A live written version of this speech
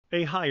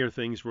A Higher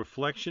Things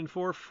reflection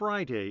for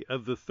Friday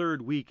of the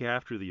third week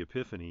after the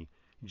Epiphany,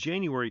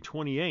 January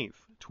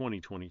 28th,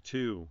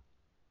 2022.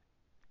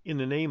 In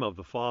the name of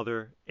the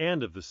Father,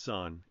 and of the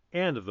Son,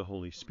 and of the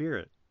Holy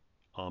Spirit.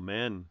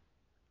 Amen.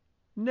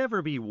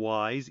 Never be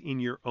wise in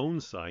your own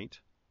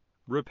sight.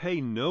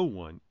 Repay no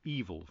one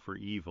evil for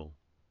evil.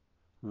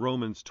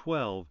 Romans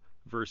 12,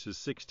 verses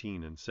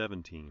 16 and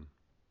 17.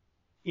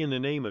 In the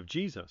name of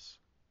Jesus.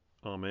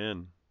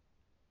 Amen.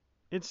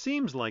 It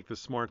seems like the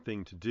smart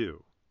thing to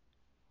do.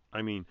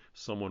 I mean,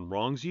 someone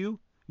wrongs you,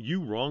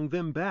 you wrong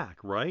them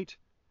back, right?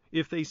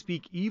 If they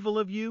speak evil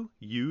of you,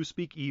 you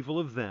speak evil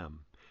of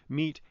them.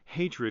 Meet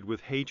hatred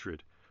with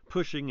hatred,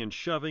 pushing and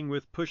shoving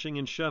with pushing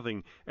and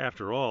shoving.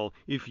 After all,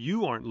 if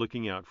you aren't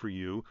looking out for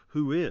you,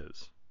 who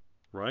is?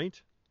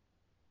 Right?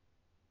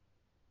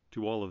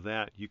 To all of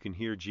that, you can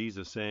hear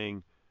Jesus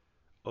saying,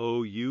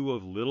 "O you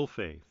of little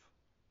faith."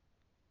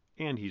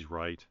 And he's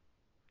right.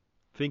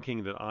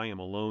 Thinking that I am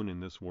alone in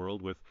this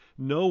world with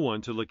no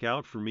one to look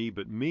out for me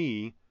but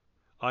me,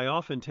 I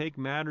often take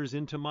matters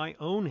into my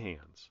own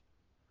hands,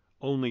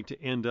 only to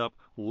end up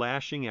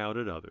lashing out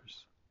at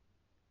others.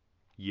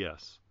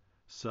 Yes,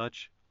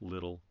 such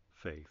little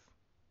faith.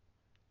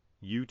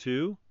 You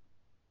too?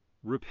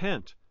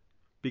 Repent,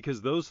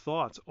 because those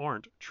thoughts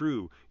aren't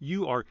true.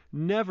 You are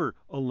never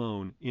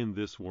alone in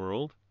this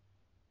world.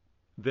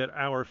 That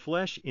our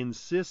flesh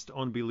insists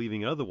on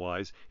believing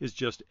otherwise is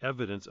just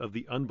evidence of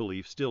the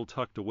unbelief still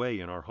tucked away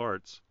in our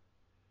hearts.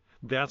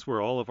 That's where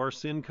all of our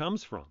sin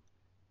comes from.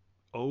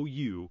 O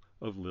you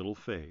of little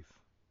faith.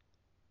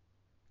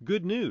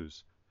 Good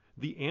news.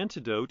 The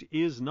antidote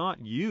is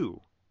not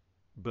you,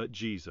 but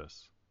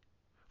Jesus.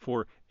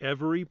 For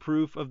every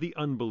proof of the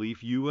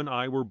unbelief you and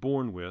I were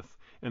born with,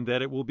 and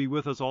that it will be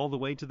with us all the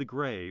way to the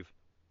grave,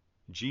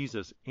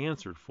 Jesus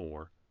answered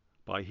for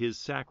by his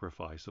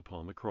sacrifice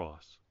upon the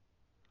cross.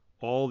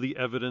 All the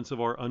evidence of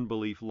our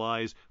unbelief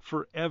lies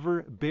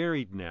forever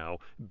buried now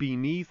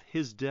beneath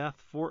his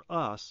death for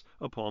us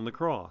upon the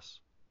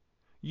cross.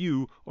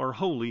 You are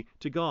holy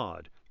to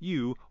God.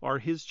 You are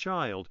his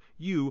child.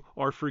 You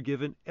are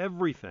forgiven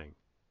everything.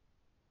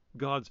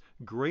 God's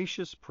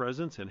gracious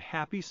presence and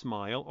happy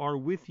smile are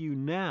with you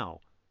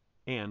now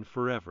and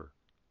forever.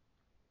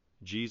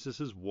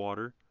 Jesus'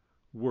 water,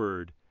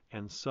 word,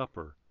 and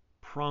supper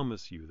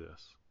promise you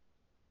this.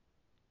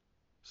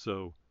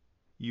 So,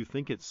 you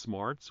think it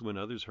smarts when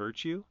others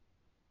hurt you?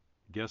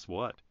 Guess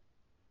what?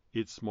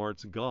 It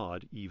smarts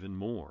God even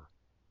more,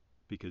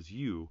 because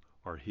you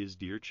are his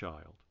dear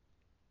child.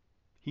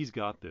 He's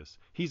got this.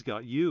 He's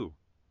got you,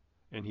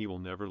 and he will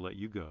never let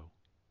you go.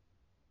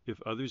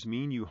 If others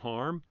mean you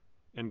harm,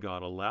 and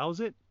God allows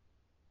it,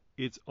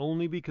 it's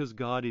only because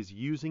God is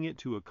using it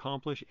to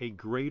accomplish a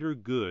greater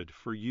good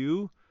for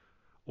you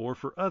or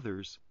for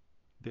others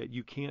that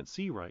you can't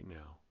see right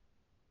now.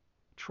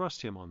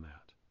 Trust him on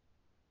that.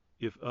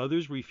 If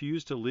others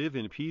refuse to live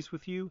in peace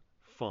with you,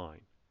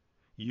 fine.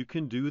 You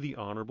can do the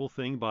honorable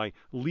thing by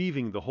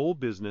leaving the whole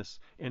business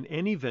and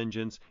any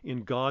vengeance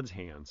in God's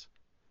hands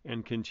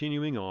and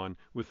continuing on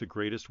with the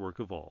greatest work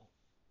of all,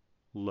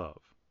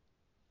 love.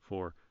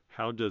 For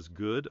how does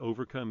good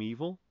overcome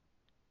evil?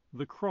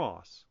 The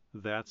cross,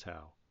 that's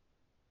how.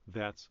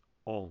 That's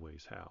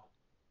always how.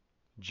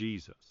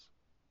 Jesus.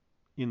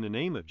 In the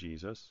name of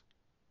Jesus,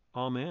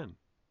 Amen.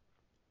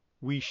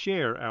 We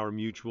share our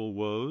mutual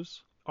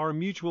woes, our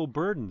mutual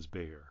burdens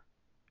bear,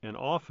 and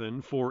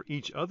often for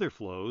each other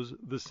flows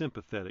the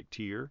sympathetic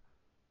tear.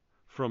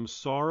 From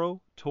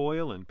sorrow,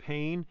 toil, and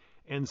pain,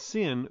 and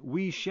sin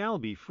we shall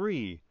be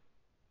free,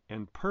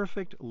 and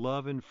perfect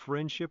love and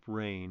friendship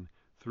reign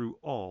through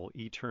all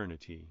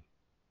eternity.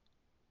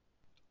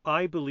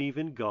 I believe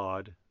in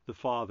God, the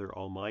Father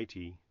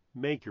Almighty,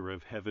 maker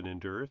of heaven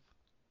and earth,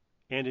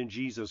 and in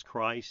Jesus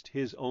Christ,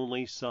 his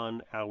only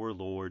Son, our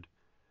Lord,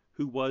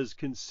 who was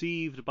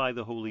conceived by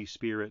the Holy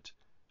Spirit,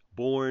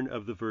 born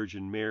of the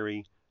Virgin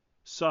Mary,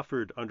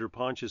 suffered under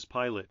Pontius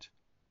Pilate,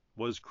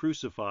 was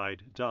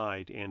crucified,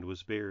 died, and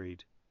was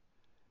buried.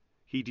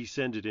 He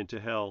descended into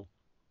hell.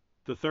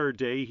 The third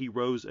day he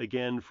rose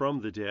again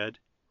from the dead.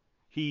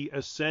 He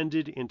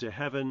ascended into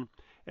heaven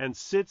and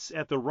sits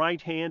at the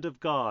right hand of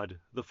God,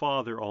 the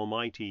Father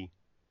Almighty.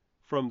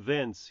 From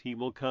thence he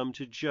will come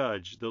to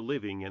judge the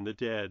living and the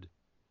dead.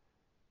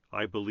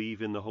 I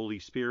believe in the Holy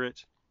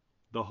Spirit,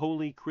 the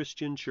holy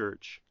Christian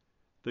Church,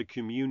 the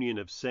communion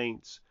of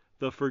saints,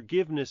 the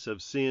forgiveness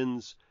of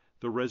sins,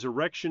 the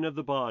resurrection of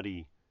the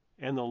body,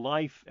 and the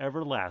life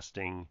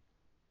everlasting.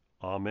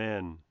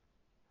 Amen.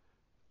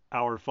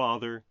 Our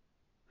Father,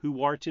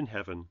 who art in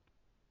heaven,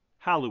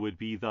 hallowed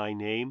be thy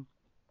name.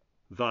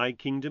 Thy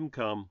kingdom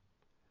come,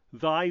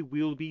 thy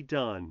will be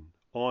done,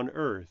 on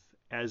earth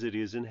as it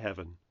is in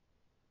heaven.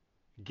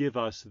 Give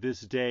us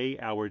this day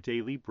our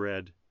daily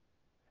bread,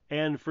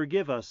 and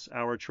forgive us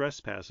our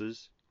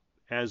trespasses,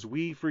 as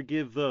we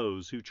forgive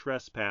those who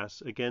trespass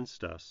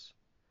against us.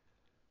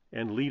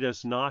 And lead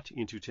us not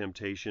into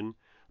temptation,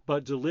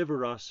 but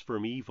deliver us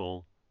from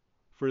evil.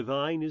 For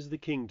thine is the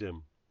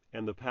kingdom,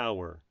 and the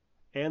power,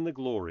 and the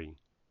glory,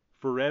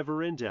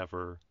 forever and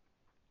ever.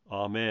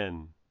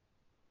 Amen.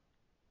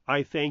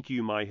 I thank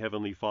you, my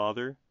Heavenly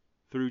Father,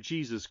 through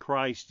Jesus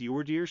Christ,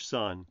 your dear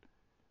Son,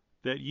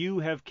 that you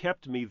have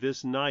kept me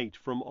this night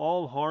from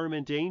all harm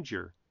and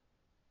danger,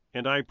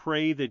 and I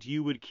pray that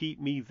you would keep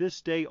me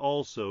this day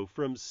also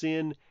from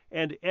sin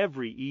and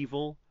every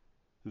evil,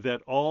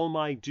 that all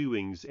my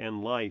doings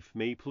and life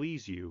may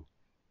please you.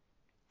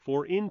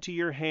 For into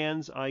your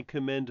hands I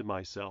commend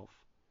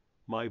myself,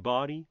 my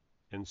body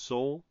and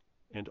soul,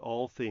 and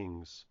all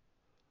things.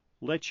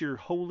 Let your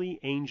holy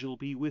angel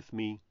be with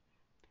me,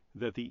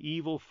 that the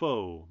evil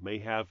foe may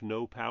have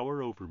no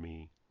power over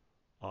me.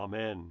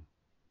 Amen.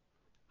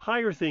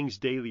 Higher Things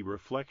Daily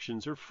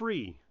Reflections are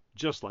free,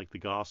 just like the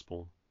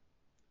Gospel,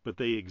 but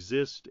they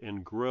exist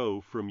and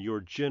grow from your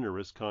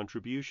generous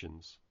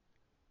contributions.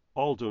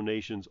 All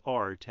donations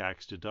are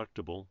tax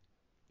deductible.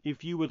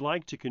 If you would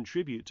like to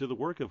contribute to the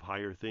work of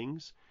Higher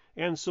Things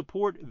and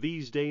support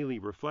these daily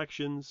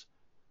reflections,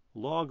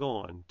 log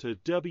on to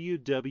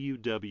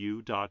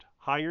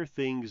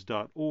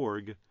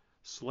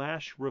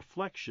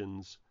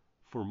www.higherthings.org/reflections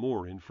for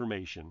more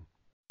information.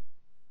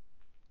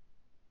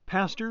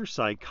 Pastor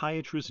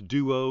psychiatrist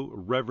duo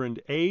Reverend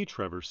A.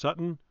 Trevor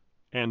Sutton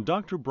and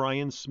Dr.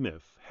 Brian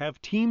Smith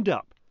have teamed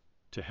up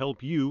to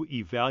help you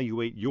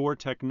evaluate your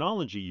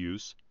technology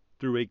use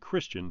through a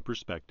Christian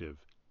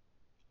perspective.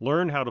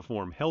 Learn how to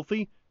form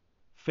healthy,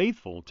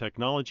 faithful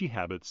technology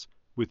habits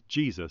with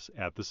Jesus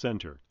at the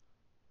center.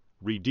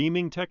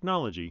 Redeeming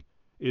Technology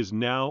is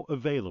now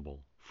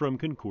available from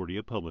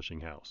Concordia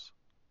Publishing House.